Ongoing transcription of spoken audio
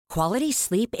Quality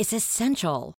sleep is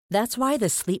essential. That's why the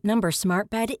Sleep Number Smart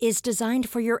Bed is designed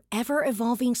for your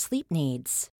ever-evolving sleep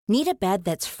needs. Need a bed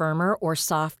that's firmer or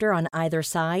softer on either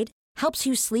side? Helps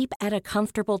you sleep at a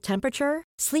comfortable temperature?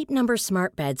 Sleep Number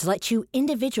Smart Beds let you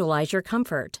individualize your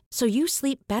comfort, so you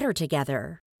sleep better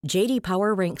together. J.D.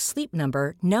 Power ranks Sleep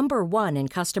Number number 1 in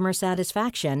customer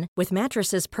satisfaction with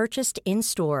mattresses purchased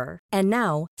in-store. And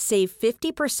now, save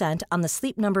 50% on the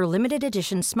Sleep Number Limited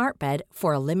Edition Smart Bed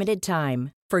for a limited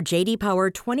time. For J.D. Power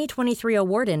 2023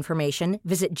 award information,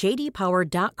 visit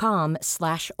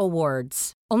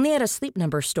jdpower.com/awards. Only at a Sleep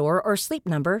Number store or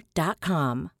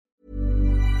sleepnumber.com.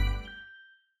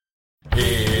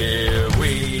 Here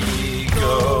we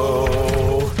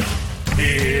go.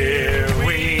 Here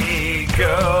we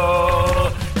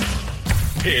go.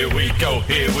 Here we go.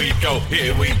 Here we go.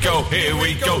 Here we go. Here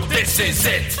we go. This is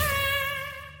it.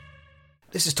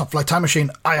 This is Top Flight Time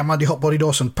Machine. I am Andy Hotbody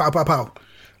Dawson. Pow, pow, pow.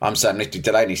 I'm Sam Nifty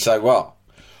Delaney. So what?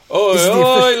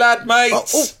 Oi, lad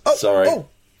mates. Sorry.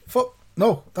 Fuck.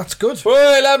 No, that's good.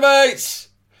 Oi, lad mates.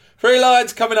 3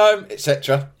 Lions coming home,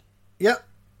 etc. Yeah.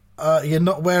 You're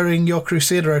not wearing your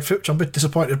Crusader outfit, which I'm a bit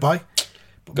disappointed by.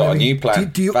 But got a new plan.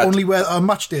 Do you only wear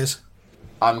match days?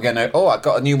 I'm going to... Oh, I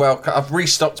got a new World Cup. I've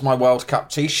restocked my World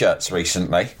Cup T-shirts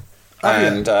recently.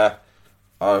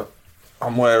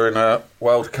 I'm wearing a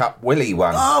World Cup Willie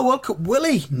one. Oh, World Cup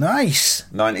Willie. Nice.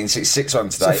 1966 one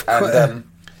today.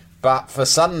 But for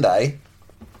Sunday,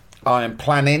 I am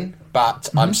planning, but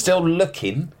I'm still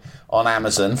looking on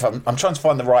Amazon. I'm trying to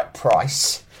find the right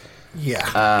price.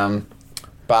 Yeah.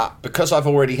 But because I've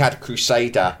already had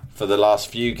Crusader for the last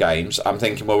few games, I'm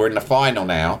thinking, well, we're in the final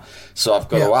now, so I've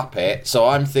got to up it. So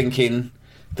I'm thinking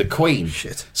the Queen.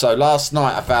 Shit. So last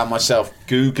night I found myself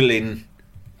Googling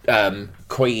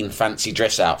Queen fancy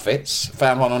dress outfits.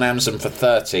 Found one on Amazon for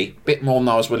 30, bit more than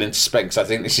I was willing to spend, because I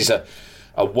think this is a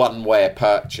one-wear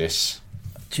purchase,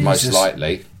 most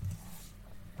likely.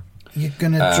 You're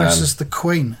going to dress as the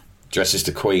Queen. Dress as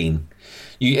the Queen.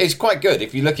 It's quite good.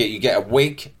 If you look at it, you get a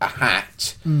wig, a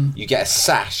hat, you get a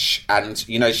sash, and,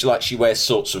 you know, she wears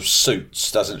sorts of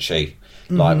suits, doesn't she?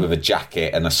 Like with a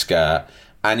jacket and a skirt,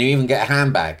 and you even get a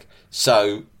handbag.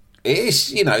 So it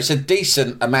is, you know, it's a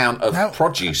decent amount of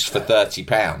produce for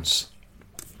 £30.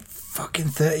 Fucking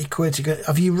 30 quid.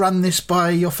 Have you run this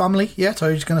by your family yet, or are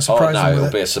you just going to surprise them with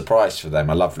it'll be a surprise for them,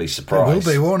 a lovely surprise. It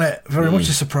will be, won't it? Very much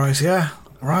a surprise, yeah.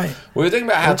 Right. We were thinking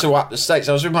about how to up the stakes.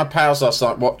 I was with my pals last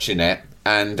night watching it,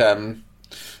 and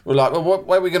we're like, well,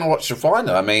 where are we going to watch the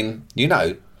final? I mean, you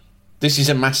know, this is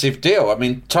a massive deal. I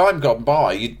mean, time gone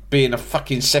by, you'd be in a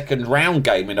fucking second round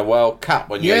game in a World Cup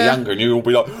when you're younger, and you'd all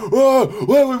be like, oh,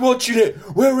 where are we watching it?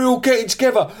 Where are we all getting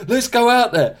together? Let's go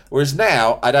out there. Whereas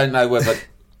now, I don't know whether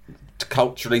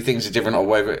culturally things are different or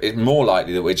whether it's more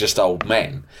likely that we're just old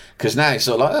men. Because now it's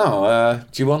sort of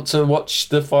like, do you want to watch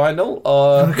the final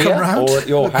here or at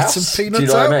your house? Do you know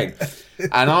what I mean?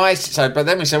 But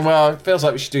then we said, well, it feels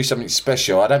like we should do something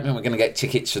special. I don't think we're going to get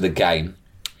tickets for the game.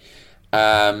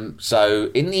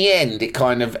 So in the end, it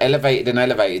kind of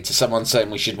elevated to someone saying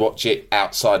we should watch it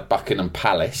outside Buckingham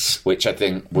Palace, which I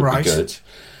think would be good.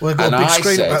 Well, they've got a big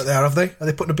screen out there, have they? Are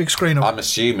they putting a big screen up? I'm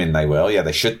assuming they will. Yeah,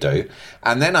 they should do.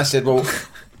 And then I said, well,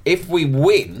 if we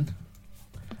win,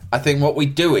 I think what we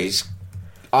do is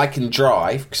I can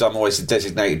drive, because I'm always the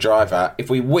designated driver. If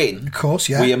we win, of course,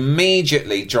 we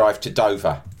immediately drive to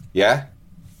Dover, yeah?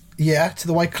 Yeah, to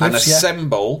the White Cliffs, and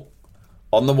assemble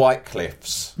on the White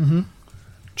Cliffs. Mm-hmm.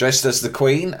 Dressed as the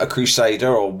Queen, a Crusader,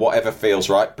 or whatever feels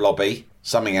right, Blobby,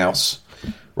 something else,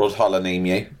 Rod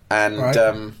Holland-Emu,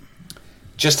 and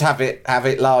just have it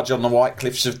large on the White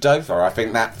Cliffs of Dover. I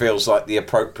think that feels like the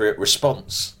appropriate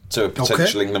response to a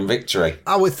potential England victory.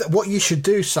 What you should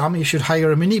do, Sam, you should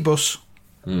hire a minibus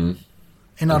in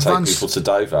advance. Take people to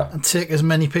Dover. And take as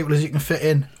many people as you can fit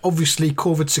in. Obviously,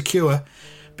 COVID secure,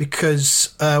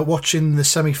 because watching the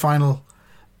semi-final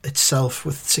itself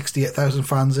with 68,000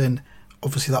 fans in,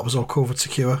 obviously that was all COVID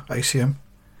secure, I assume.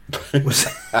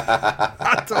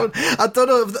 I don't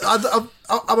know.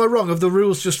 Am I wrong? Have the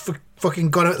rules just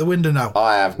fucking gone out the window now?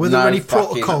 I have Were there any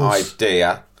protocols?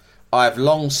 Idea. I have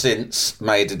long since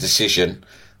made a decision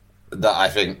that I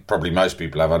think probably most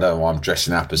people have. I don't know why I'm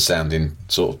dressing up as sounding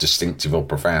sort of distinctive or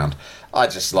profound. I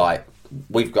just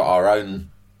we've got our own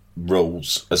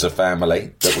rules as a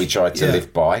family that we try to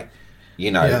live by,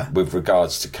 you know, with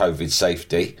regards to COVID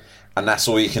safety, and that's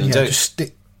all you can do.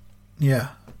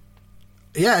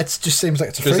 Yeah, it just seems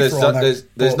like it's a free for all now.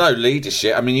 There's no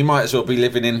leadership. I mean, you might as well be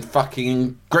living in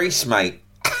fucking Greece, mate.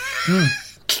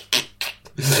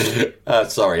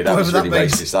 Sorry, that was really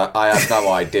racist. I have no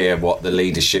idea what the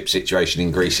leadership situation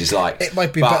in Greece is like. It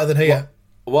might be better than here.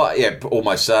 Yeah,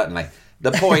 almost certainly.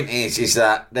 the point is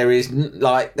that there is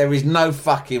no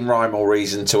fucking rhyme or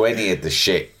reason to any of the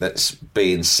shit that's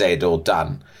being said or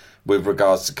done with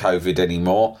regards to COVID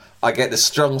anymore. I get the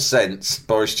strong sense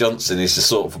Boris Johnson is the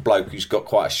sort of a bloke who's got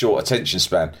quite a short attention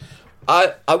span.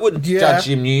 I wouldn't judge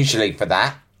him usually for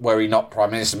that, were he not Prime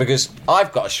Minister, because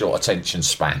I've got a short attention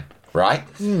span, right?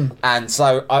 And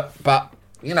so, but,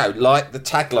 you know, like the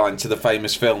tagline to the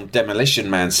famous film Demolition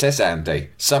Man says, Andy,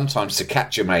 sometimes to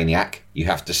catch a maniac, you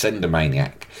have to send a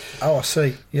maniac. Oh, I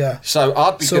see, yeah. So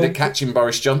I'd be good at catching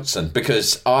Boris Johnson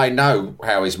because I know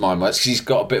how his mind works, 'cause he's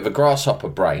got a bit of a grasshopper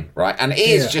brain, right? And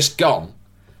he has just gone,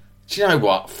 do you know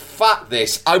what? Fuck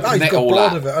this. Open it all up. He's got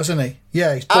bored of it, hasn't he?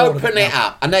 Yeah, he's bored Open it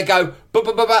up. And they go,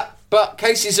 but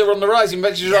cases are on the rise. And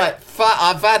she's right.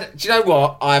 Do you know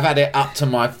what? I've had it up to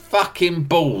my fucking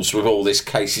balls with all this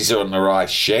cases are on the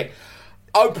rise shit.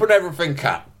 Open everything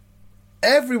up.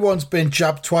 Everyone's been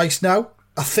jabbed twice now,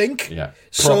 I think. Yeah,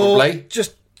 probably. So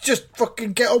just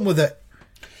fucking get on with it.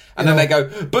 And then they go,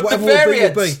 but the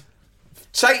variants.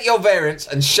 Take your variants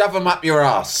and shove them up your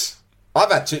ass. I've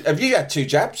had two. Have you had 2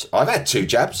 jabs? I've had 2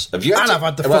 jabs. Have you had And I've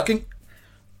had the fucking...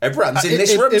 Everyone's in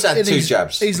this room's had 2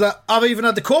 jabs. He's like, I've even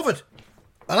had the COVID.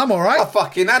 And I'm all right. I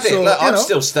fucking had it. Look, I'm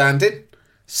still standing.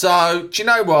 So, do you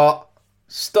know what?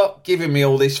 Stop giving me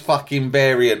all this fucking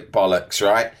variant bollocks,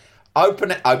 right? Open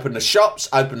the shops,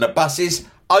 open the buses,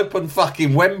 open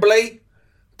fucking Wembley.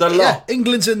 The lot. Yeah,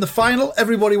 England's in the final.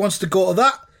 Everybody wants to go to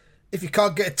that. If you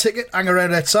can't get a ticket, hang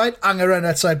around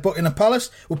outside Buckingham Palace.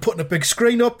 We're putting a big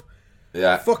screen up.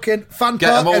 Yeah. Fucking fan Get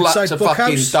park them all up outside to Buck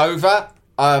fucking House. Dover.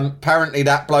 Apparently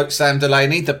that bloke Sam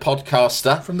Delaney, the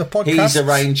podcaster, From the podcast. he's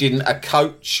arranging a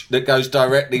coach that goes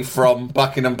directly from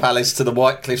Buckingham Palace to the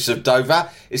White Cliffs of Dover.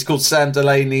 It's called Sam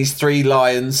Delaney's Three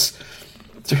Lions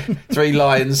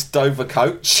Dover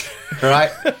coach,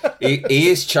 right? he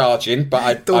is charging, but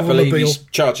I believe he's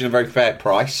charging a very fair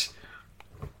price.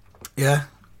 Yeah.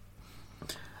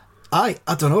 I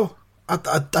don't know. I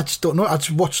just don't know. I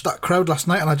just watched that crowd last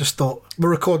night and I just thought, we're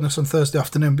recording this on Thursday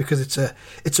afternoon because it's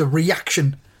a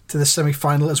reaction to the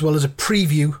semi-final as well as a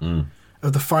preview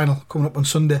of the final coming up on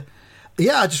Sunday.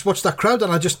 Yeah, I just watched that crowd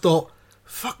and I just thought,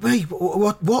 fuck me,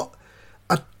 what?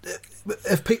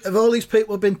 Have all these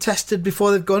people been tested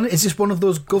before they've gone? Is this one of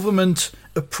those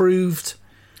government-approved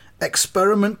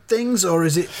experiment things, or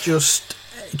is it just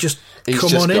He's come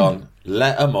just on gone, in?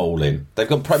 let them all in. They've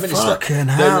got Prime Minister. Fucking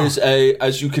hell. There is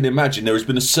as you can imagine, there has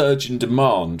been a surge in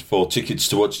demand for tickets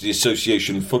to watch the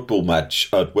association football match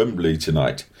at Wembley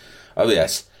tonight. Oh,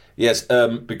 yes. Yes,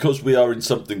 because we are in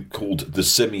something called the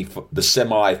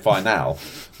semi-final.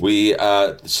 We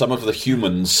some of the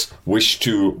humans wish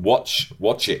to watch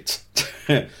it.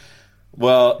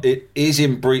 Well, it is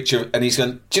in breach of... And he's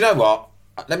going, do you know what?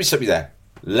 Let me stop you there.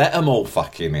 Let them all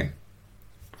fucking in.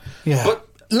 Yeah. But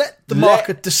let the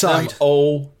market decide. Them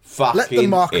all fucking Let the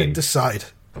market in. decide.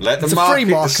 Let the It's a market free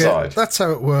market. decide. That's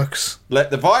how it works.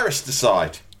 Let the virus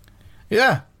decide.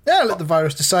 Yeah. Yeah, let the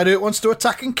virus decide who it wants to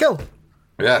attack and kill.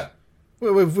 Yeah.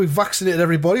 We've vaccinated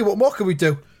everybody. What more can we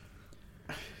do?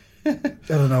 I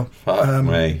don't know. Fuck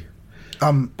me.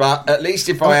 But at least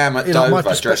if I am at Dover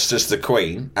dressed as the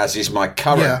Queen, as is my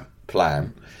current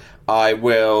plan, I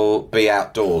will be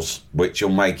outdoors, which will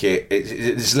make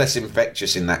it's less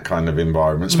infectious in that kind of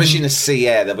environment. Especially in the sea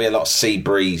air, there'll be a lot of sea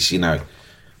breeze, you know.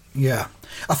 Yeah.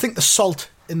 I think the salt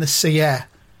in the sea air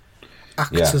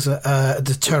acts as a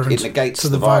deterrent It negates to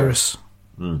the the virus.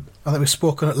 virus. I think we've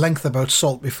spoken at length about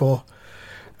salt before.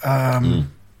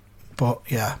 But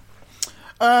yeah.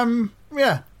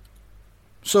 Yeah.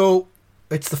 So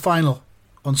it's the final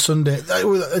on Sunday.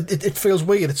 It feels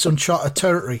weird. It's uncharted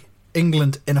territory.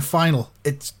 England in a final.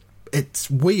 It's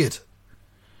weird.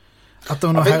 I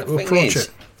don't know how to approach it.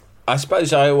 I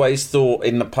suppose I always thought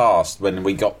in the past when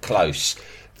we got close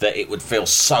that it would feel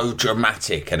so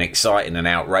dramatic and exciting and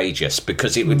outrageous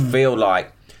because it would feel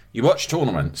like you watch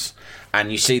tournaments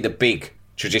and you see the big,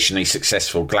 traditionally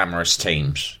successful, glamorous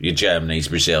teams, your Germanys,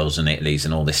 Brazils and Italys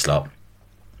and all this lot.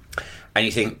 And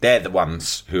you think they're the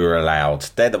ones who are allowed.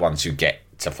 They're the ones who get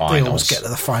to finals. They always get to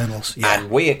the finals, yeah.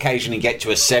 And we occasionally get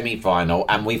to a semi-final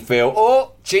and we feel,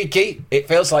 oh, cheeky. It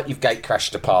feels like you've gate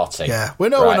crashed a party. Yeah, we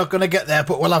know we're not going to get there,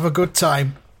 but we'll have a good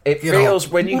time. It feels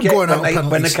when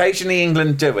occasionally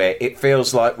England do it, it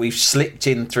feels like we've slipped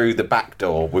in through the back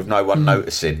door with no one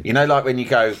noticing. You know, like when you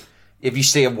go, if you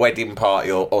see a wedding party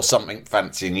or something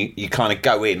fancy and you kind of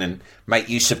go in and make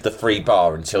use of the free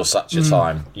bar until such a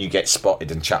time you get spotted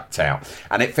and chucked out.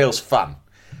 And it feels fun.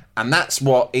 And that's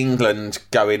what England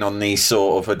going on these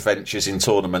sort of adventures in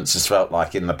tournaments has felt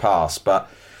like in the past. But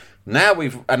Now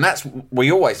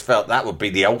we always felt that would be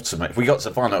the ultimate. If we got to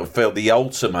the final, it would feel the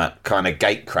ultimate kind of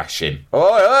gate crashing.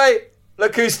 Oi,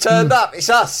 look who's turned up. It's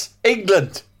us,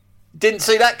 England. Didn't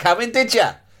see that coming, did you?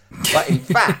 But in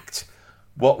fact,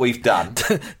 what we've done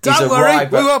Don't worry,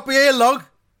 we won't be here long.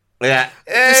 Yeah.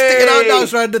 Just sticking our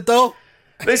nose round the door.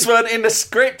 This weren't in the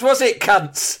script, was it,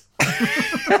 cunts?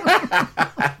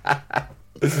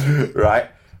 Right.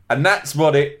 And that's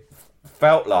what it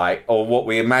felt like, or what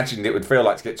we imagined it would feel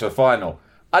like to get to a final.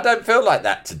 I don't feel like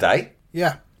that today.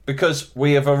 Yeah. Because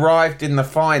we have arrived in the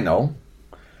final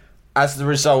as the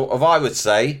result of, I would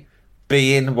say,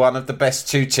 being one of the best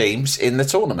two teams in the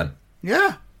tournament.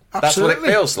 Yeah, absolutely. That's what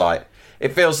it feels like.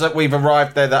 It feels that we've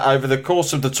arrived there that over the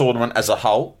course of the tournament as a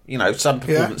whole, some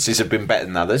performances have been better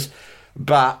than others,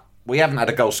 but we haven't had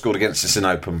a goal scored against us in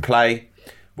open play.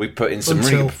 We put in some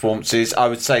really good performances. I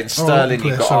would say in Sterling,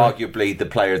 you've got arguably the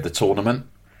player of the tournament.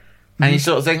 And you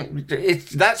sort of think,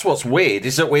 that's what's weird,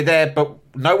 is that we're there, but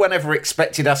no one ever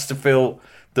expected us to feel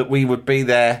that we would be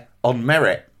there on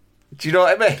merit. Do you know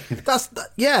what I mean? That's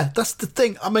the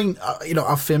thing. I mean,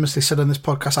 I've famously said on this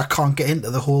podcast, I can't get into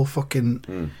the whole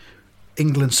fucking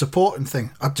England supporting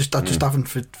thing. I just haven't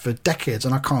for decades,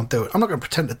 and I can't do it. I'm not going to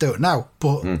pretend to do it now,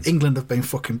 but England have been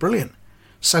fucking brilliant.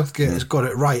 Southgate has got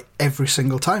it right every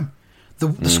single time.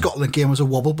 The Scotland game was a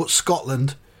wobble, but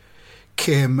Scotland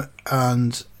came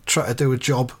and tried to do a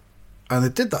job, and they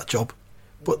did that job.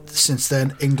 But since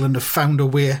then, England have found a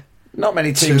way. Not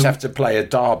many teams have to play a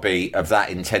derby of that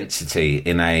intensity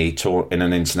in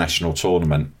an international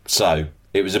tournament. So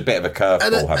it was a bit of a curveball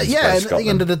having to play and Scotland. at the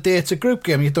end of the day, it's a group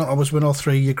game. You don't always win all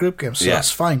three of your group games, so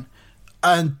that's fine.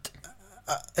 And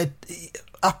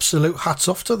absolute hats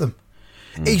off to them.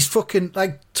 He's fucking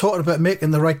talking about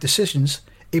making the right decisions.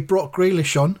 He brought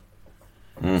Grealish on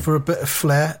for a bit of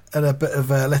flair and a bit of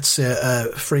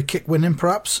a free kick winning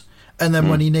perhaps. And then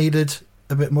when he needed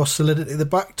a bit more solidity at the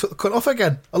back, took the cut off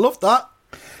again. I love that.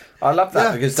 I love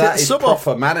that because that is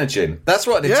proper managing. That's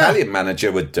what an Italian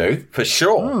manager would do, for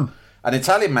sure. An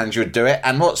Italian manager would do it.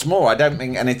 And what's more, I don't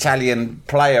think an Italian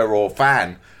player or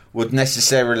fan would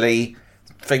necessarily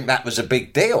think that was a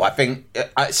big deal. I think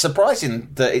it's surprising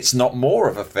that it's not more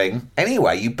of a thing.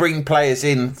 Anyway, you bring players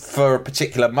in for a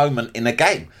particular moment in a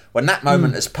game. When that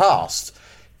moment has passed,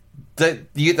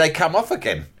 they come off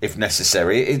again if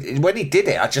necessary. When he did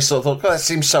it, I just sort of thought, that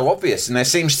seems so obvious. And there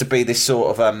seems to be this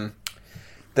sort of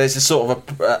there's a sort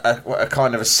of a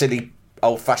kind of a silly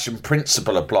old-fashioned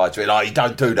principle applied to it. Like, you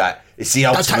don't do that. It's the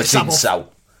ultimate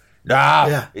insult.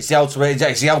 It's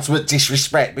the ultimate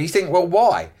disrespect. But you think, well,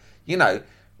 why?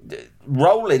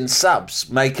 Rolling subs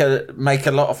make a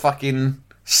lot of fucking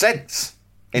sense.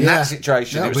 In that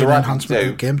situation, it was the right thing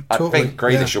to do. I think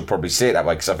Grealish will probably see it that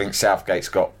way because I think Southgate's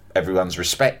got everyone's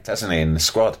respect, hasn't he, in the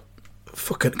squad?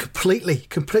 Fucking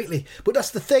completely. But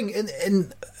that's the thing.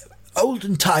 In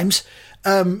olden times,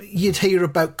 you'd hear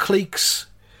about cliques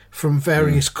from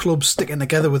various clubs sticking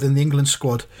together within the England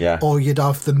squad. Yeah. Or you'd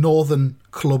have the northern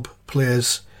club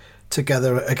players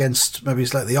together against maybe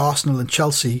it's like the Arsenal and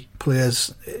Chelsea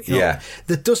players.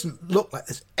 That doesn't look like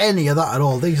there's any of that at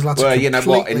all. These lads are you know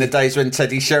what? In the days when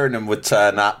Teddy Sheringham would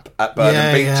turn up at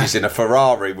Burnham Beaches in a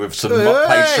Ferrari with some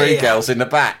pastry girls in the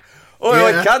back.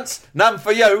 Oi, cunts, none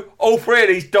for you. All three of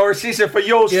these Dorises are for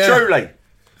yours truly.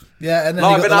 Yeah, and then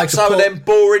I've been up some of them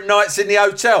boring nights in the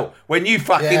hotel when you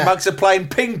fucking mugs are playing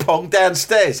ping pong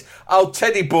downstairs. Old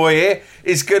Teddy boy here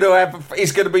is going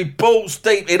to be balls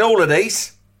deep in all of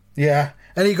these. Yeah,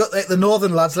 and you got the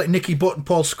northern lads like Nicky Butt and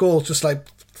Paul Scholes just like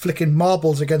flicking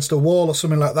marbles against a wall or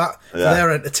something like that for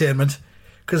their entertainment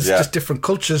because it's just different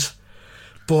cultures.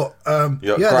 But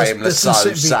you got Graham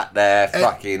Lasso sat there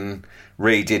fucking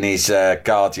reading his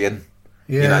Guardian,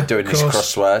 doing his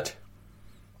crossword.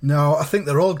 No, I think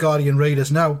they're all Guardian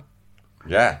readers now.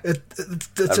 Yeah,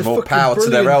 it's and more power to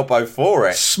their elbow for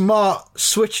it. Smart,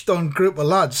 switched-on group of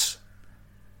lads.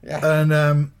 Yeah,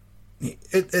 and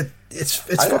it's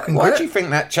fucking Why great. do you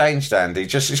think that changed, Andy?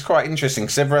 It's quite interesting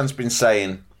because everyone's been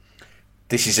saying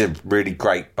this is a really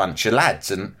great bunch of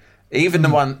lads, and even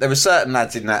there were certain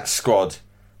lads in that squad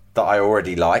that I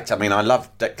already liked. I mean, I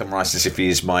love Declan Rice as if he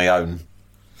is my own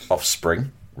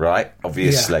offspring, right?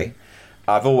 Obviously.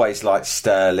 I've always liked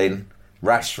Sterling.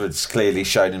 Rashford's clearly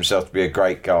shown himself to be a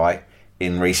great guy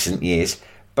in recent years.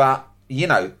 But,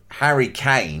 Harry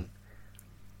Kane,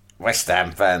 West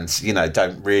Ham fans,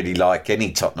 don't really like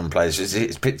any Tottenham players.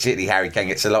 It's particularly Harry Kane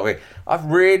gets a lot of... I've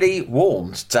really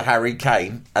warmed to Harry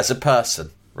Kane as a person,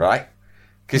 right?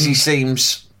 Because he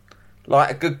seems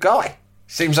like a good guy.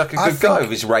 Seems like a good guy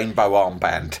with his rainbow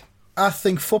armband. I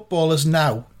think footballers in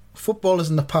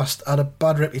the past had a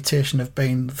bad reputation of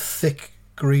being thick,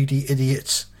 greedy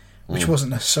idiots which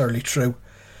wasn't necessarily true.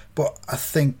 But I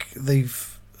think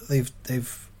they've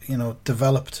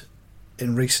developed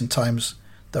in recent times.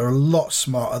 They're a lot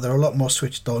smarter. They're a lot more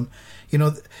switched on.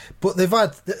 But they've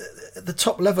had the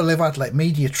top level. They've had like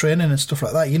media training and stuff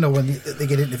like that. When they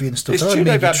get interviewed and stuff. It's true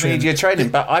they've had media training,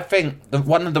 but I think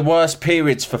one of the worst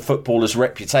periods for footballers'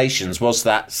 reputations was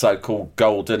that so-called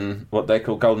golden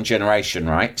generation,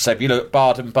 right? So if you look at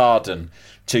Baden-Baden,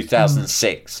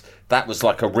 2006, that was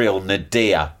like a real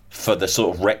nadir for the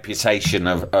sort of reputation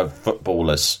of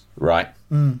footballers, right?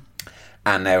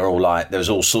 And they're all like, there's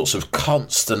all sorts of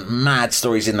constant mad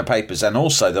stories in the papers, and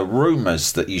also the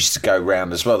rumours that used to go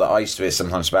round as well that I used to hear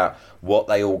sometimes about what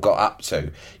they all got up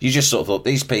to. You just sort of thought,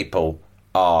 these people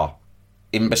are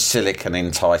imbecilic and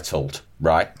entitled,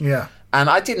 right? Yeah.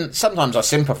 And sometimes I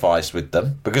sympathised with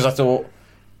them, because I thought,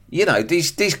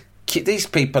 these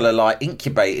people are like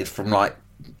incubated from like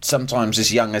sometimes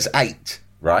as young as 8,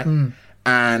 right?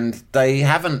 And they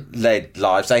haven't led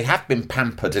lives. They have been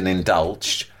pampered and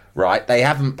indulged, right? They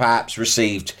haven't perhaps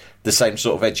received the same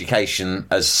sort of education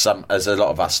as a lot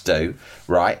of us do,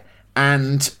 right?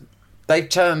 And they've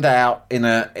turned out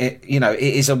it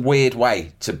is a weird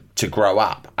way to grow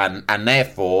up, and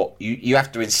therefore you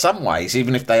have to, in some ways,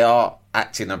 even if they are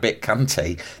acting a bit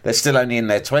cunty, they're still only in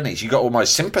their 20s. You've got to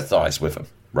almost sympathise with them,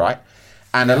 right?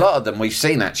 And a lot of them we've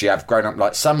seen actually have grown up.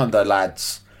 Like some of the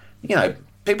lads,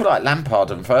 people like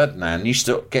Lampard and Ferdinand used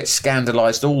to get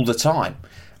scandalised all the time.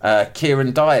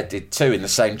 Kieran Dyer did too, in the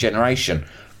same generation.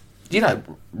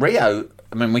 Rio,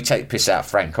 I mean, we take piss out of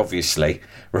Frank, obviously,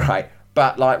 right?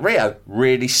 But like Rio,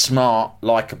 really smart,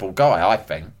 likeable guy, I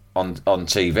think, on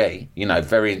TV.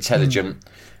 Very intelligent,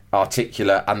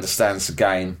 articulate, understands the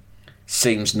game,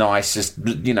 seems nice, has,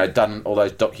 done all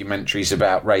those documentaries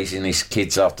about raising his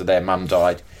kids after their mum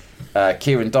died.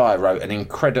 Kieran Dyer wrote an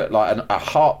incredible, a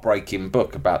heartbreaking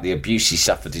book about the abuse he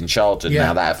suffered in childhood.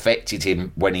 Now that affected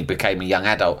him when he became a young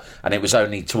adult, and it was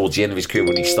only towards the end of his career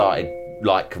when he started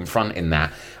confronting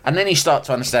that. And then you start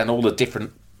to understand all the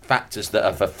different factors that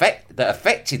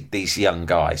affected these young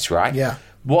guys, right? Yeah.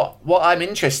 What I'm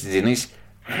interested in is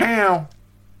how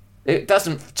it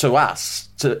doesn't to us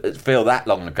to feel that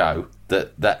long ago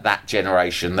that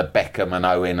generation, the Beckham and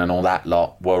Owen and all that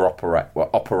lot were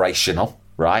operational.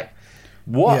 Right?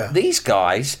 These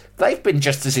guys, they've been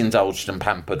just as indulged and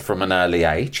pampered from an early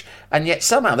age, and yet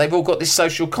somehow they've all got this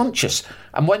social conscious.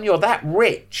 And when you're that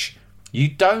rich, you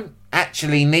don't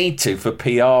actually need to, for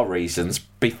PR reasons,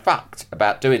 be fucked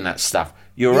about doing that stuff.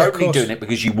 You're only doing it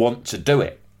because you want to do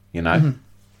it, Well,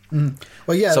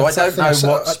 yeah. So I don't know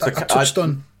what's... I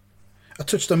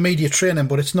touched on media training,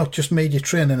 but it's not just media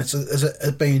training. It's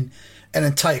been an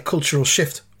entire cultural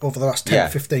shift over the last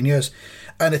 10, 15 years.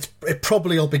 And it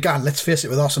probably all began, let's face it,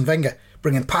 with Arsene Wenger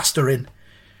bringing pasta in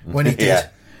when he did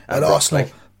at Arsenal.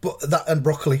 And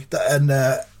broccoli.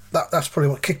 That's probably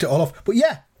what kicked it all off. But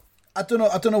yeah, I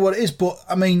don't know what it is, but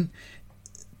I mean,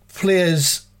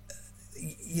 players,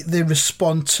 they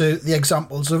respond to the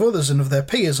examples of others and of their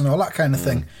peers and all that kind of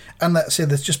thing. And let's say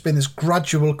there's just been this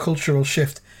gradual cultural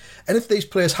shift. And if these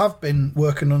players have been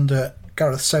working under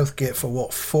Gareth Southgate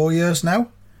for 4 years now,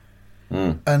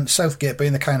 and Southgate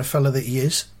being the kind of fella that he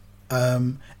is,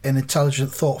 an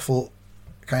intelligent, thoughtful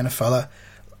kind of fella,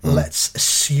 let's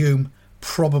assume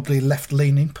probably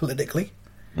left-leaning politically.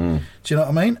 Do you know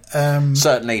what I mean?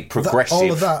 Certainly progressive.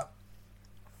 All of that.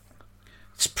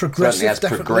 It's progressive, certainly has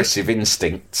definitely. Progressive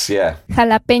instincts, yeah.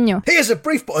 Jalapeño. Here's a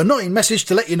brief but annoying message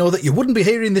to let you know that you wouldn't be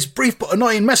hearing this brief but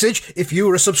annoying message if you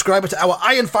were a subscriber to our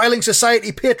Iron Filing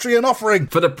Society Patreon offering.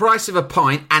 For the price of a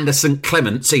pint and a St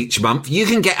Clement's each month, you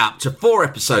can get up to 4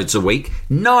 episodes a week,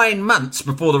 9 months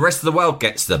before the rest of the world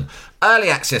gets them. Early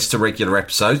access to regular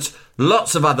episodes,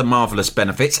 lots of other marvellous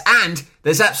benefits, and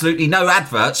there's absolutely no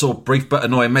adverts or brief but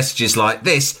annoying messages like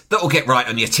this that will get right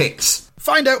on your tits.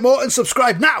 Find out more and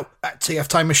subscribe now at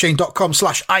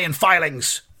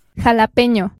tftimemachine.com/ironfilings.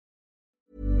 Jalapeño.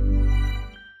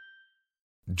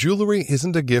 Jewelry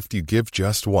isn't a gift you give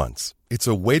just once. It's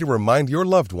a way to remind your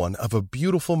loved one of a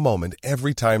beautiful moment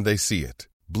every time they see it.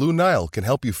 Blue Nile can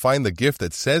help you find the gift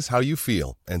that says how you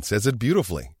feel and says it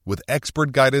beautifully, with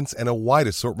expert guidance and a wide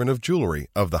assortment of jewelry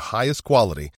of the highest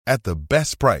quality at the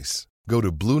best price. Go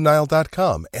to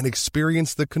BlueNile.com and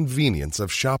experience the convenience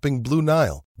of shopping Blue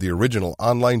Nile, the original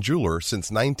online jeweler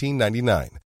since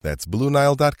 1999. That's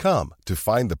BlueNile.com to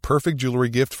find the perfect jewelry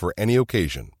gift for any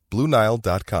occasion.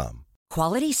 BlueNile.com.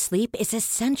 Quality sleep is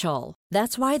essential.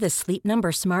 That's why the Sleep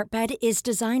Number Smart Bed is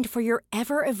designed for your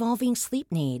ever-evolving sleep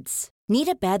needs. Need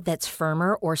a bed that's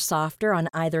firmer or softer on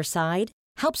either side?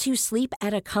 helps you sleep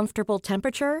at a comfortable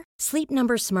temperature. Sleep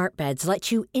Number Smart Beds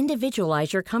let you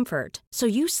individualize your comfort so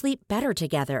you sleep better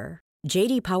together.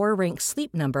 JD Power ranks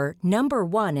Sleep Number number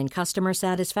 1 in customer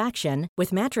satisfaction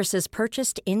with mattresses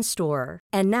purchased in-store.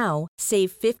 And now,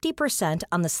 save 50%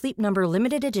 on the Sleep Number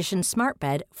Limited Edition Smart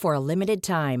Bed for a limited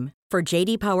time. For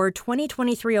JD Power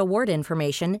 2023 award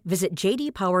information, visit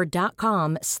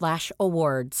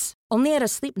jdpower.com/awards. Only at a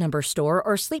Sleep Number store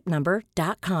or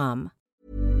sleepnumber.com.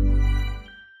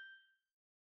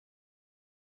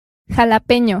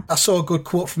 Jalapeño. I saw a good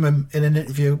quote from him in an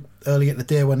interview earlier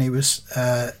today when he was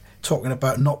talking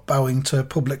about not bowing to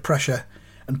public pressure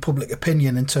and public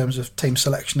opinion in terms of team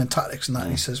selection and tactics and that.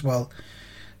 And he says, well,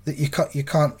 that you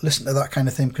can't listen to that kind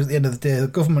of thing because at the end of the day, the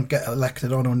government get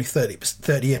elected on only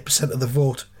 38% of the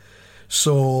vote.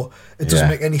 So it doesn't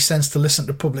make any sense to listen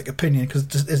to public opinion because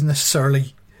it isn't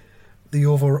necessarily the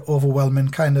overwhelming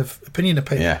kind of opinion of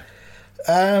people.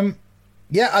 I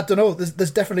don't know.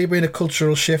 There's definitely been a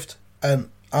cultural shift,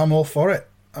 and I'm all for it.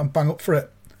 I'm bang up for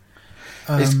it.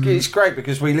 It's great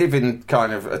because we live in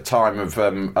kind of a time of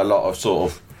a lot of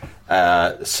sort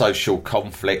of social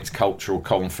conflict, cultural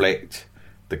conflict,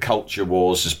 the culture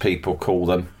wars, as people call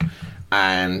them.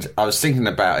 And I was thinking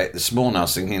about it this morning. I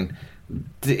was thinking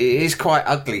it is quite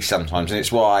ugly sometimes, and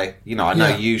it's why, I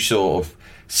know you sort of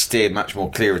steer much more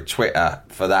clear of Twitter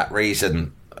for that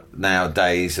reason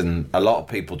nowadays, and a lot of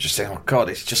people just say, oh God,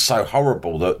 it's just so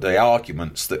horrible, the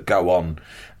arguments that go on.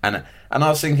 And I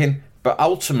was thinking, but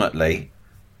ultimately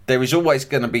there is always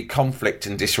going to be conflict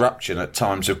and disruption at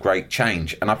times of great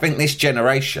change. And I think this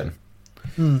generation,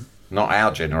 not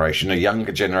our generation, a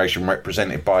younger generation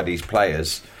represented by these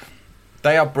players,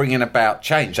 they are bringing about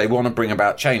change. They want to bring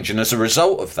about change. And as a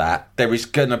result of that, there is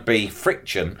going to be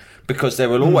friction because there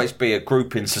will always be a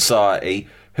group in society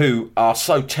who are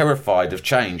so terrified of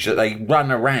change that they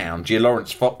run around, your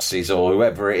Lawrence Foxes or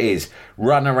whoever it is,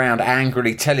 run around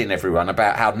angrily telling everyone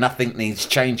about how nothing needs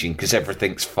changing because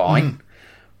everything's fine.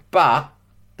 But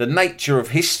the nature of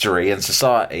history and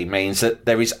society means that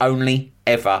there is only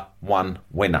ever one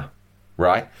winner,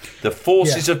 right? The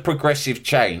forces of progressive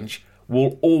change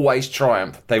will always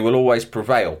triumph. They will always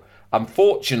prevail.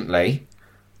 Unfortunately,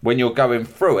 when you're going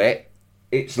through it,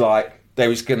 it's like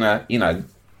there is going to,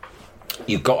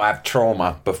 you've got to have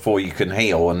trauma before you can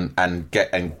heal and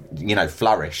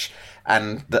flourish.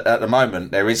 And at the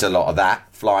moment, there is a lot of that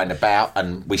flying about,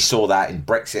 and we saw that in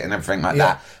Brexit and everything like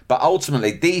that. But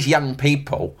ultimately, these young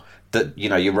people that,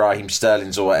 your Raheem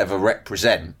Sterlings or whatever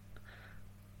represent,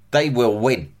 they will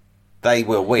win. They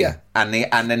will win. Yeah.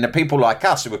 And then the people like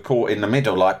us who are caught in the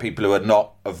middle, like people who are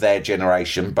not of their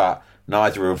generation, but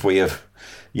neither of we have,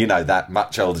 that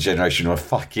much older generation who are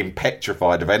fucking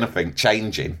petrified of anything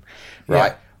changing,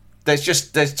 right? Yeah.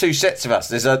 There's two sets of us.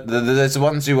 There's the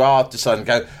ones who are deciding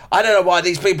to go, I don't know why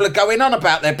these people are going on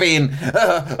about there being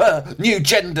new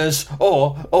genders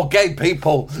or gay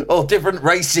people or different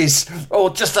races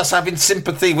or just us having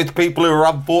sympathy with people who are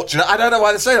unfortunate. I don't know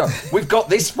why they're saying that. We've got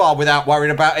this far without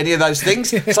worrying about any of those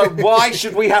things. So why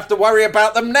should we have to worry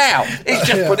about them now? It's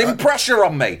just putting pressure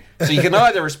on me. So you can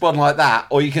either respond like that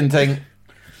or you can think,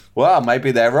 well,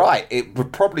 maybe they're right. It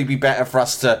would probably be better for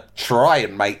us to try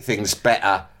and make things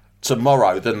better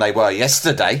tomorrow than they were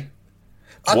yesterday.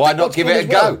 Why not give it a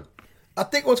go? I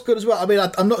think what's good as well, I mean,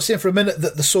 I'm not saying for a minute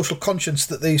that the social conscience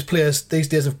that these players these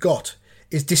days have got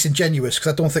is disingenuous,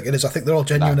 because I don't think it is. I think they're all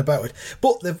genuine about it.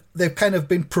 But they've kind of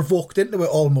been provoked into it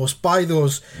almost by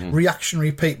those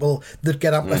reactionary people that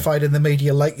get amplified in the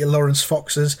media, like your Lawrence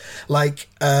Foxes, like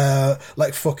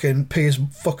fucking Piers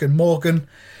fucking Morgan,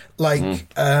 like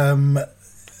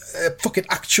fucking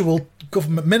actual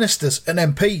government ministers and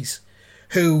MPs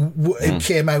who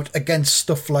came out against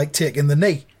stuff like taking the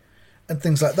knee and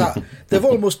things like that. They've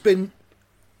almost been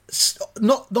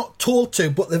not told to,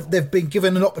 but they've been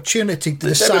given an opportunity to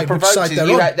decide which side they're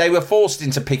on. They were forced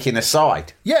into picking a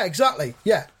side. Yeah, exactly.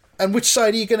 Yeah, and which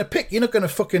side are you going to pick? You're not going to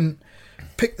fucking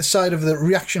pick the side of the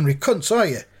reactionary cunts, are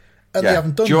you? And they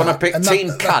haven't done that. Do you want to pick Team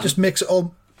Cunt? That just makes it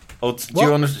all. Or do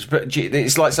you want to?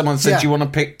 It's like someone said, do you want to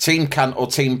pick Team Cunt or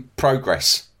Team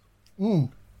Progress? You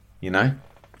know.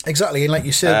 Exactly, and like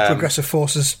you said, progressive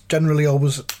forces generally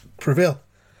always prevail.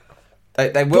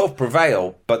 They will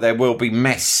prevail, but there will be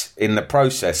mess in the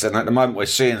process. And at the moment, we're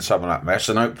seeing some of that mess,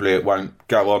 and hopefully it won't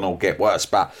go on or get worse.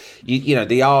 But, you know,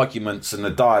 the arguments and the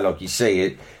dialogue you see,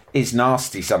 it is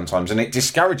nasty sometimes, and it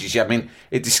discourages you. I mean,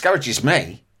 it discourages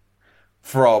me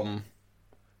from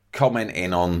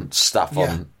commenting on stuff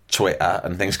on Twitter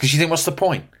and things, because you think, what's the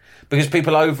point? Because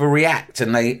people overreact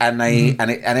and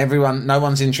everyone, no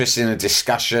one's interested in a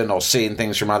discussion or seeing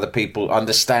things from other people,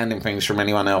 understanding things from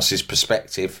anyone else's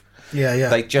perspective. Yeah.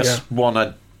 They just want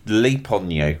to leap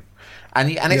on you.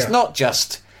 And it's not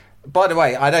just... By the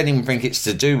way, I don't even think it's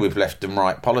to do with left and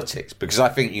right politics, because I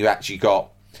think you actually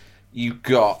got...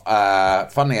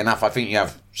 funnily enough, I think you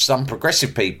have some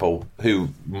progressive people who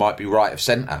might be right of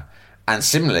centre. And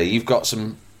similarly, you've got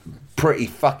some pretty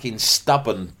fucking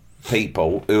stubborn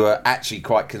people who are actually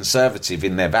quite conservative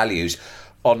in their values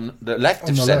on the left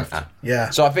of centre. Yeah.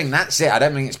 So I think that's it. I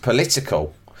don't think it's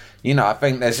political. You know, I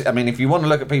think if you want to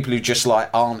look at people who just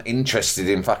aren't interested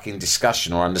in fucking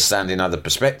discussion or understanding other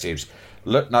perspectives,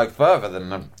 look no further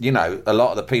than, a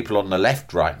lot of the people on the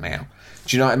left right now.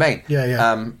 Do you know what I mean?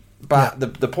 Yeah. But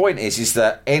the point is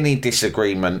that any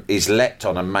disagreement is leapt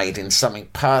on and made in something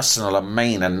personal and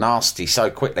mean and nasty so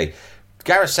quickly.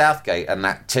 Gareth Southgate and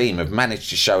that team have managed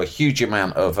to show a huge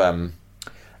amount of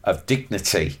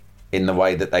dignity in the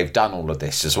way that they've done all of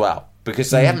this as well,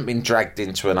 because they haven't been dragged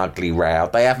into an ugly row.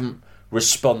 They haven't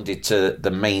responded to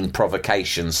the mean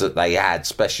provocations that they had,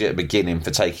 especially at the beginning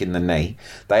for taking the knee.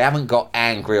 They haven't got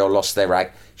angry or lost their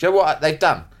rag. Do you know what they've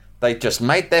done? They've just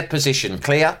made their position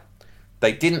clear.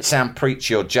 They didn't sound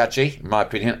preachy or judgy, in my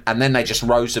opinion, and then they just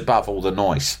rose above all the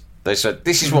noise. They said,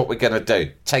 this is what we're going to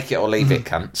do. Take it or leave it,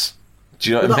 cunts. Do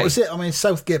you know what I mean? That was it. I mean,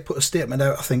 Southgate put a statement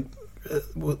out, I think,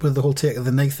 with the whole take of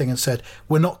the knee thing, and said,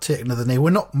 we're not taking the knee. We're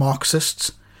not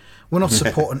Marxists. We're not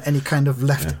supporting any kind of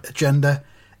left agenda.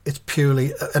 It's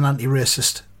purely an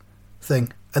anti-racist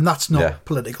thing. And that's not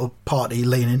political party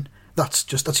leaning.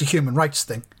 That's a human rights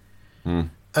thing.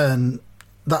 And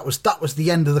that was the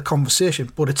end of the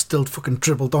conversation, but it still fucking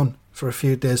dribbled on for a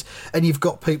few days. And you've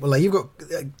got people you've got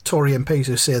Tory MPs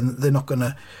who are saying they're not going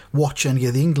to watch any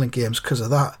of the England games because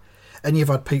of that. And you've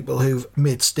had people who've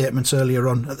made statements earlier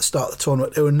on at the start of the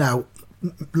tournament who are now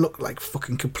look like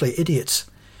fucking complete idiots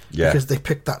because they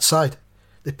picked that side.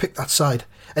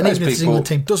 And even if the England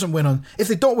team doesn't win if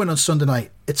they don't win on Sunday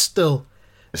night, it's still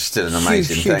an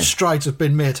amazing thing. Huge strides have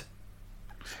been made.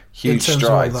 Huge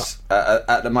strides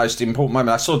at the most important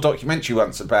moment. I saw a documentary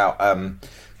once about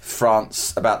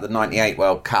France, about the '98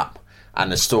 World Cup,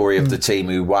 and the story of the team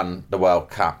who won the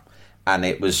World Cup. And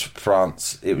it was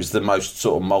France. It was the most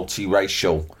sort of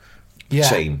multiracial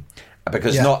team,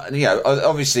 because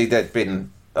obviously there'd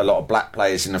been a lot of black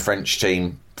players in the French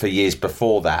team for years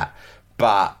before that.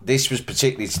 But this was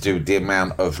particularly to do with the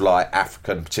amount of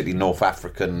African, particularly North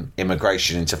African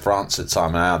immigration into France at the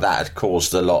time, and how that had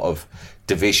caused a lot of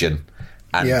division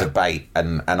and debate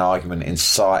and argument in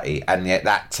society. And yet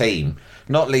that team,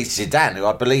 not least Zidane, who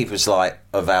I believe was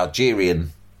of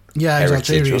Algerian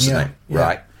heritage, wasn't he? Yeah.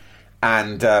 Right.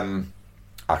 And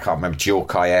I can't remember,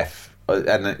 Djorkaeff,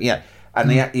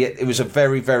 it was a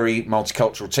very, very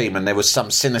multicultural team, and there was some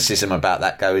cynicism about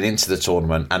that going into the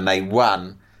tournament, and they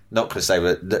won not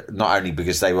only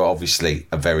because they were obviously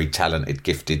a very talented,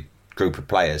 gifted group of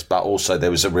players, but also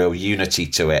there was a real unity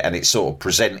to it, and it sort of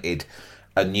presented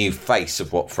a new face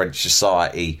of what French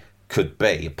society could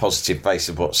be, a positive face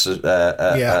of what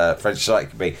French society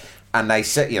could be. And they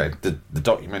said, the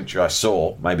documentary I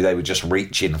saw, maybe they were just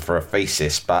reaching for a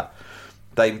thesis, but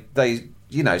they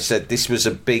said this was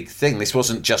a big thing. This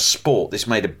wasn't just sport. This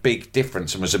made a big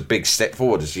difference and was a big step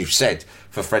forward, as you've said,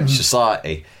 for French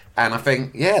society. And I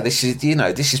think, this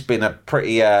has been a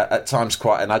pretty, at times,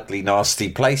 quite an ugly, nasty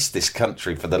place, this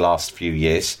country, for the last few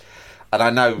years. And I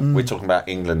know we're talking about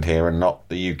England here and not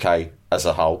the UK as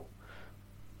a whole.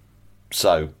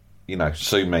 So,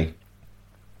 sue me.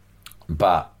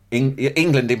 But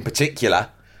England in particular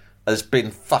has been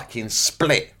fucking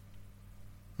split.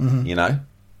 I'm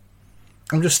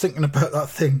just thinking about that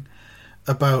thing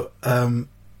about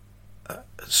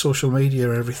social media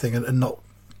and everything, and not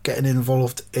getting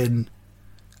involved in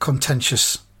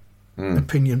contentious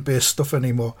opinion-based stuff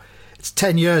anymore. It's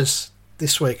 10 years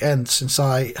this weekend since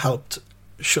I helped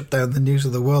shut down the News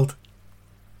of the World.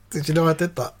 Did you know I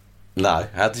did that? No.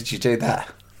 How did you do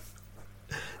that?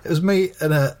 It was me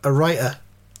and a writer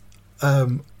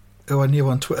who I knew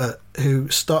on Twitter, who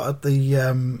started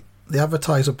the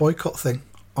advertiser boycott thing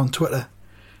on Twitter,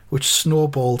 which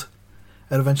snowballed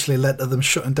and eventually led to them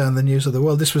shutting down the News of the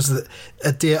World. This was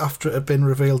a day after it had been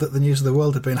revealed that the News of the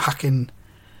World had been hacking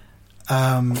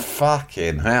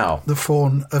fucking hell, the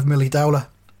phone of Millie Dowler.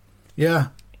 Yeah.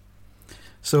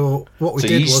 So what we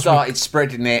did was... So you started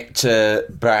spreading it to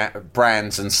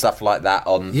brands and stuff like that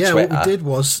on Twitter? Yeah, what we did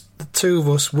was the two of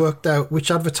us worked out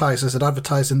which advertisers had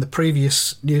advertised in the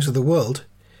previous News of the World.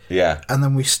 Yeah. And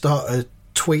then we started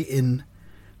tweeting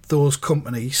those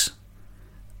companies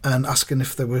and asking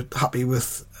if they were happy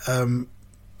with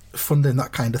funding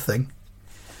that kind of thing.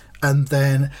 And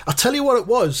then I'll tell you what it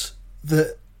was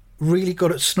that really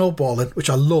got it snowballing, which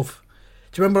I love.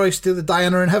 Do you remember I used to do the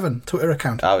Diana in Heaven Twitter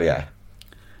account? Oh, yeah.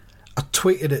 I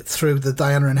tweeted it through the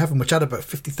Diana in Heaven, which had about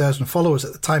 50,000 followers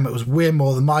at the time. It was way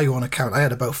more than my own account. I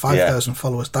had about 5,000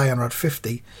 followers. Diana had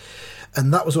 50.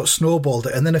 And that was what snowballed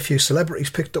it. And then a few celebrities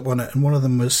picked up on it, and one of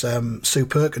them was Sue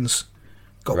Perkins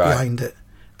got behind it.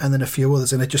 And then a few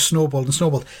others, and it just snowballed and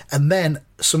snowballed. And then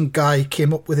some guy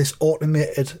came up with this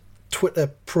automated Twitter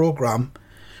program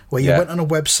where you went on a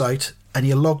website and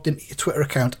you logged into your Twitter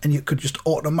account and you could just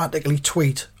automatically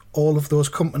tweet all of those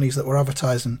companies that were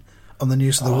advertising on the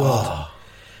News of the World.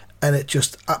 And it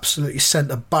just absolutely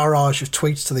sent a barrage of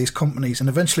tweets to these companies. And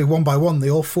eventually, one by one, they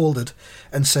all folded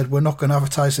and said, we're not going to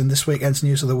advertise in this weekend's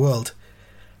News of the World.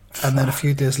 And then a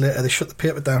few days later, they shut the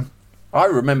paper down. I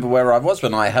remember where I was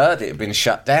when I heard it had been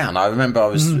shut down. I remember I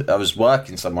was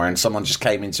working somewhere and someone just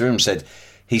came into the room and said,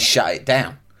 he's shut it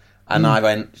down. And I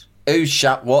went, who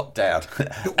shut what down?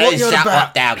 Who shut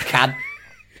what down, cunt?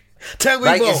 Tell me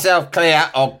Make more. yourself clear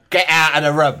or get out of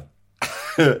the room.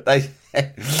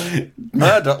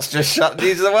 Murdoch's just shut the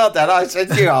News of the World down. I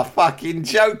said, you are fucking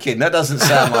joking. That doesn't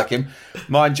sound like him.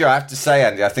 Mind you, I have to say,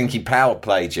 Andy, I think he power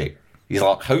played you. He's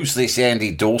like, who's this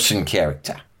Andy Dawson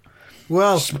character?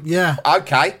 Well, yeah.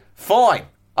 Okay, fine.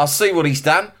 I'll see what he's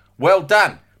done. Well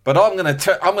done. But I'm going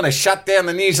to shut down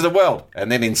the News of the World,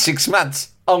 and then in 6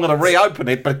 months I'm going to reopen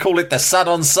it, but call it the Sun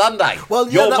on Sunday. Well,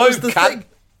 yeah, Your that move, was the cunt. thing.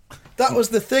 That was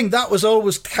the thing. That was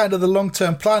always kind of the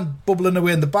long-term plan, bubbling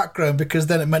away in the background, because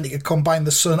then it meant you could combine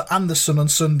the Sun and the Sun on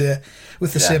Sunday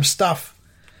with the same staff.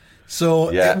 So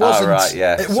it wasn't.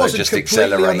 It So wasn't just completely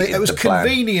on accelerated it. It was the plan.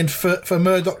 convenient for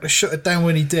Murdoch to shut it down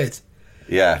when he did.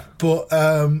 Yeah. But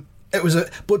it was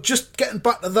but just getting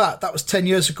back to that was 10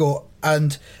 years ago,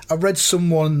 and I read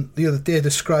someone the other day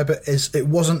describe it as it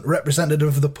wasn't representative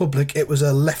of the public. It was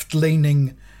a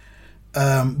left-leaning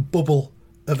bubble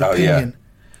of opinion.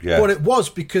 Yeah. But it was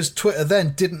because Twitter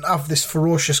then didn't have this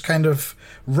ferocious kind of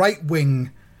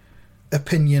right-wing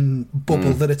opinion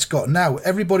bubble that it's got now.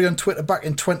 Everybody on Twitter back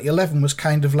in 2011 was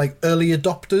kind of like early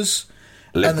adopters.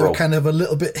 Liberal. And they were kind of a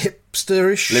little bit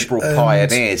hipsterish. Liberal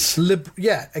pioneers.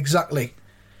 Yeah, exactly.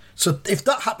 So if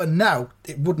that happened now,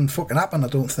 it wouldn't fucking happen, I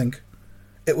don't think.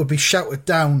 It would be shouted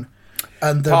down,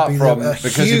 and there'd Apart be from, a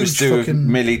because huge it was doing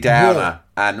fucking Millie war. Downer,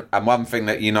 and one thing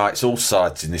that unites all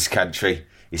sides in this country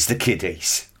is the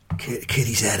kiddies.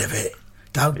 Kiddies out of it.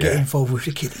 Don't get involved with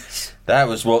the kiddies. That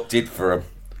was what did for them.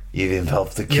 You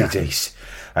involved the kiddies,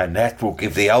 and that will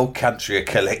give the whole country a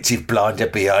collective blinder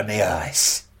behind the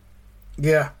eyes.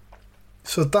 Yeah.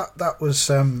 So that was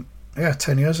 10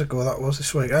 years ago. That was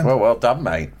this weekend. Well done,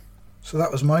 mate. So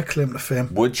that was my claim to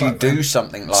fame. Would you back do then.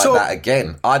 something like that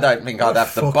again? I don't think I'd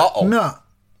have the bottle.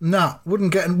 No,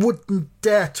 wouldn't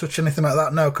dare touch anything like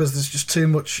that now, because there's just too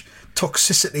much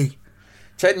toxicity.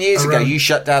 10 years ago, you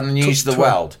shut down the News of the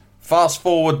World. Fast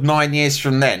forward 9 years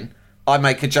from then, I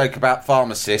make a joke about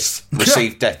pharmacists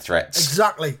receive death threats.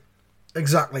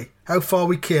 Exactly. How far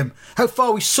we came. How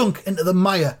far we sunk into the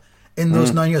mire in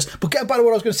those 9 years. But getting back to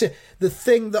what I was going to say, the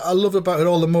thing that I love about it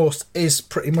all the most is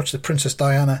pretty much that Princess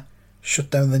Diana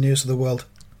shut down the News of the World.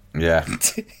 Yeah.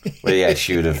 Well, yeah,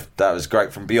 she would have. That was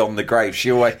great from beyond the grave.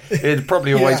 It had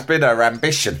probably always been her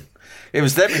ambition. It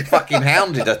was them who fucking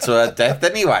hounded her to her death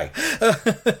anyway.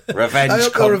 Revenge. I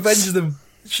hope I revenge them.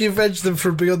 She avenged them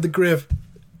from beyond the grave.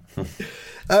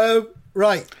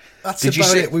 Right. That's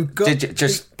about it. We've got...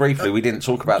 just briefly, we didn't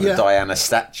talk about the Diana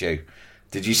statue.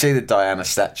 Did you see the Diana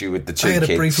statue with the two kids? I had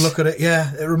a brief look at it,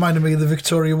 yeah. It reminded me of the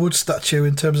Victoria Wood statue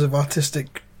in terms of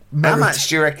artistic merit. How much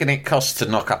do you reckon it costs to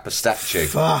knock up a statue?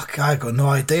 Fuck, I got no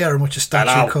idea how much a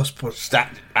statue costs. But...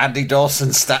 Andy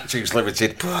Dawson Statues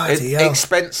Limited.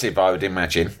 Expensive, I would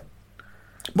imagine.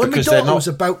 When my daughter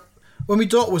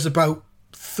was about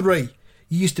 3,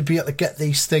 you used to be able to get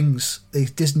these things,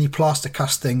 these Disney plaster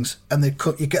cast things, and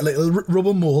you get like a little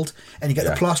rubber mould, and you get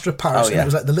the plaster of Paris, and it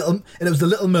was like the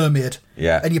Little Mermaid.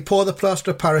 Yeah. And you pour the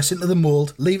plaster of Paris into the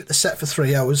mould, leave it to set for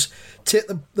 3 hours, take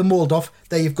the mould off.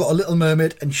 There you've got a Little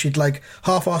Mermaid, and she'd like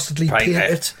half-heartedly paint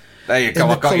it. There you go.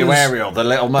 I got you Ariel, the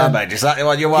Little Mermaid. Is that the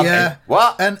one you wanted? Yeah.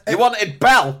 What? You wanted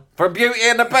Belle from Beauty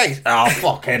and the Beast? Oh,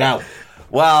 fucking hell.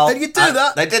 Well, and you do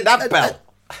that. They didn't have Belle.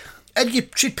 And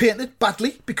she'd painted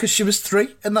badly because she was 3,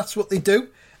 and that's what they do.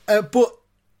 But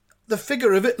the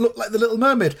figure of it looked like the Little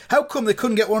Mermaid. How come they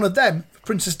couldn't get one of them for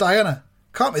Princess Diana?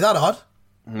 Can't be that hard.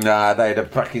 Nah, they'd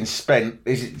have fucking spent...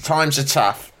 Times are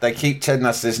tough. They keep telling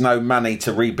us there's no money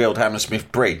to rebuild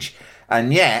Hammersmith Bridge.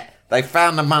 And yet, they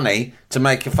found the money to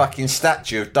make a fucking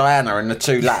statue of Diana and the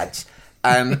 2 lads.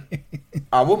 And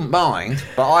I wouldn't mind,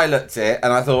 but I looked at it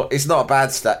and I thought, it's not a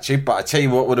bad statue, but I tell you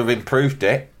what would have improved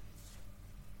it.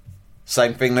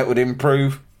 Same thing that would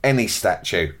improve any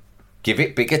statue. Give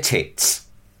it bigger tits.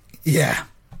 Yeah,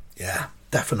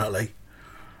 definitely.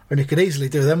 And you could easily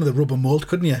do them with a rubber mould,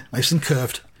 couldn't you? Nice and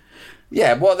curved.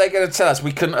 Yeah, what are they going to tell us?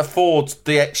 We couldn't afford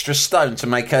the extra stone to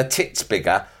make her tits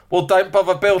bigger. Well, don't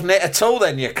bother building it at all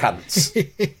then, you cunts.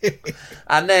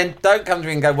 And then don't come to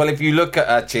me and go, well, if you look at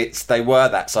her tits, they were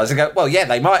that size. I go, well, yeah,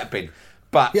 they might have been.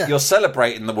 But you're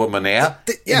celebrating the woman here.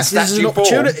 Yes, this is an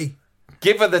opportunity.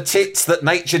 Give her the tits that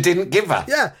nature didn't give her.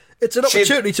 Yeah, it's an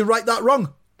opportunity to right that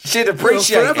wrong. She'd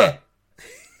appreciate it.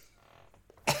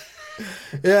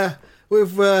 Yeah.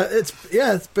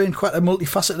 It's been quite a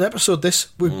multifaceted episode.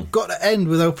 We've got to end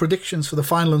with our predictions for the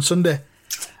final on Sunday.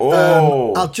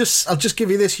 Oh, I'll just give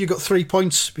you this. You got 3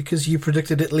 points because you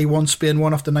predicted Italy 1, Spain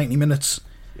 1 after 90 minutes.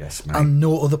 Yes, mate. And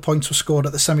no other points were scored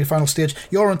at the semi-final stage.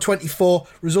 You're on 24.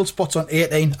 Result spot's on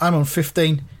 18. I'm on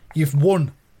 15. You've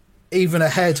won, even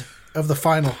ahead of the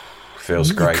final.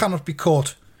 Feels great. You cannot be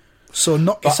caught. So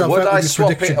knock yourself out would with I your swap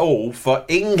prediction. it all for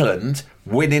England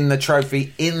winning the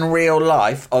trophy in real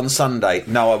life on Sunday?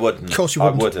 No, I wouldn't. Of course you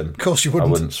wouldn't. I wouldn't. Of course you wouldn't.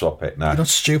 I wouldn't swap it, no. You're not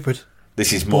stupid.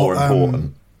 This is more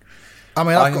important. I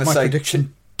mean, I've got my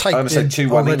prediction typed in I'm going to say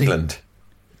 2-1 already. England.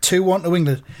 2-1 to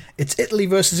England. It's Italy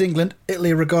versus England.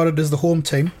 Italy are regarded as the home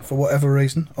team for whatever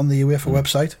reason on the UEFA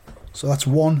website. So that's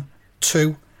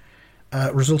 1-2.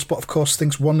 Result spot, of course,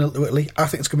 thinks 1-0 to Italy. I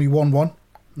think it's going to be 1-1,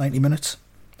 90 minutes.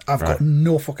 I've got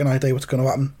no fucking idea what's going to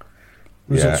happen.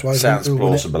 Results-wise, sounds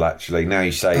plausible, actually. Now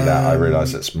you say that, I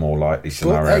realise it's more likely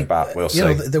scenario, but we'll see. You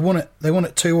know, they won it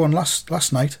 2-1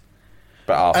 last night.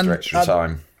 But after extra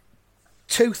time.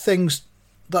 Two things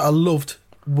that I loved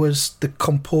was the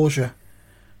composure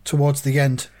towards the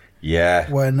end.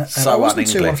 Yeah. When so it wasn't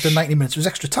 2 un-English. after 90 minutes. It was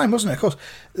extra time, wasn't it? Of course.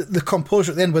 The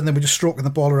composure at the end when they were just stroking the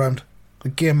ball around. The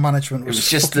game management was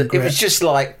It was just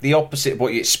like the opposite of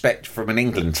what you expect from an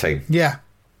England team. Yeah.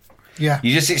 Yeah.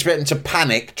 You just expect them to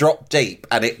panic, drop deep,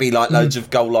 and it be like loads of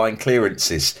goal line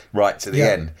clearances right to the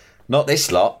end. Not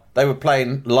this lot. They were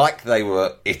playing like they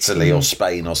were Italy or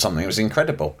Spain or something. It was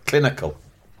incredible. Clinical.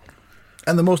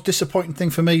 And the most disappointing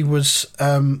thing for me was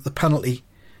the penalty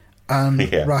and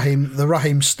the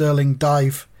Raheem Sterling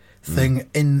dive thing,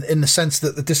 in the sense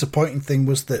that the disappointing thing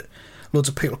was that loads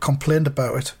of people complained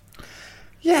about it.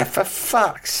 Yeah, for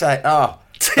fuck's sake. Oh,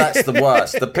 that's the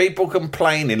worst. The people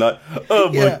complaining like,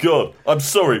 oh my God, I'm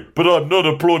sorry, but I'm not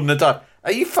applauding the dive.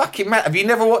 Are you fucking mad? Have you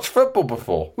never watched football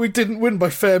before? We didn't win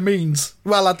by fair means.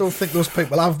 Well, I don't think those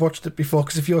people have watched it before,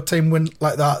 because if your team win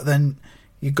like that, then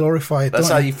you glorify it. That's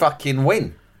don't how you fucking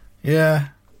win. Yeah.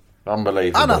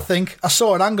 Unbelievable. And I think I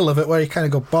saw an angle of it where he kind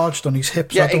of got barged on his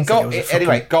hips. Yeah, I don't think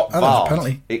it got VAR'd.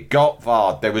 VAR'd. It got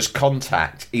VAR'd. There was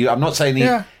contact. I'm not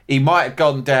saying he might have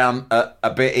gone down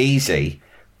a bit easy,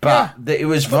 but it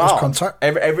was VAR'd. Contact.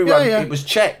 Everyone, it was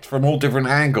checked from all different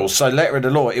angles. So letter of the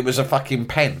law, it was a fucking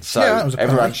pen. So that was a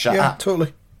everyone penalty. shut up.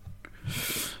 Totally.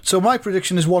 So my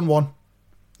prediction is 1-1.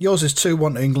 Yours is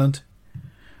 2-1 to England.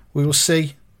 We will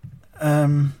see.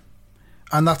 And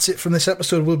that's it from this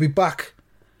episode. We'll be back.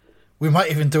 We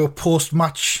might even do a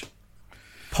post-match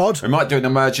pod. We might do an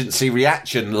emergency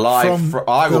reaction live.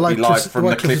 I will be live from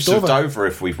the Cliffs of Dover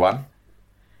if we've won.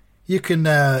 You can.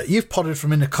 You've podded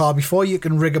from in the car before. You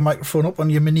can rig a microphone up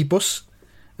on your minibus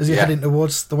as you're heading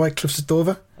towards the White Cliffs of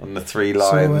Dover. On the Three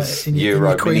Lions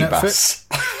Euro minibus.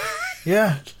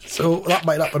 Yeah. So that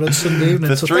might happen on Sunday evening.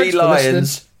 The Three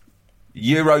Lions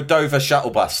Euro Dover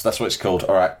shuttle bus. That's what it's called.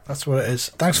 All right. That's what it is.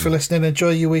 Thanks for listening.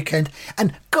 Enjoy your weekend.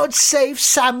 And God save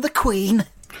Sam the Queen.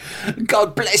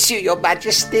 God bless you, Your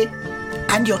Majesty.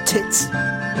 And your tits.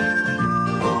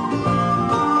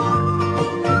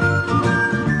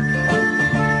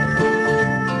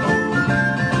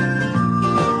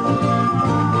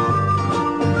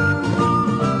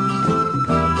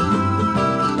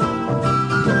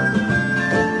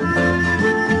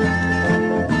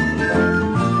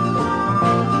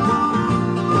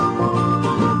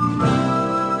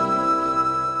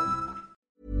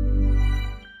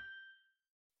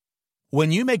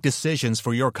 When you make decisions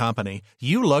for your company,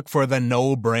 you look for the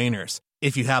no-brainers.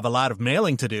 If you have a lot of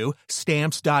mailing to do,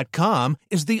 Stamps.com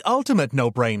is the ultimate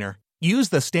no-brainer. Use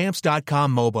the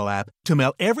Stamps.com mobile app to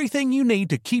mail everything you need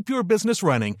to keep your business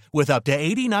running with up to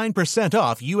 89%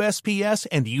 off USPS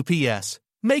and UPS.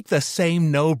 Make the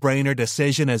same no-brainer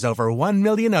decision as over 1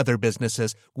 million other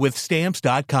businesses with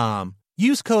Stamps.com.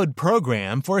 Use code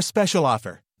PROGRAM for a special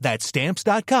offer. That's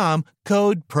Stamps.com,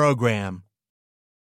 code PROGRAM.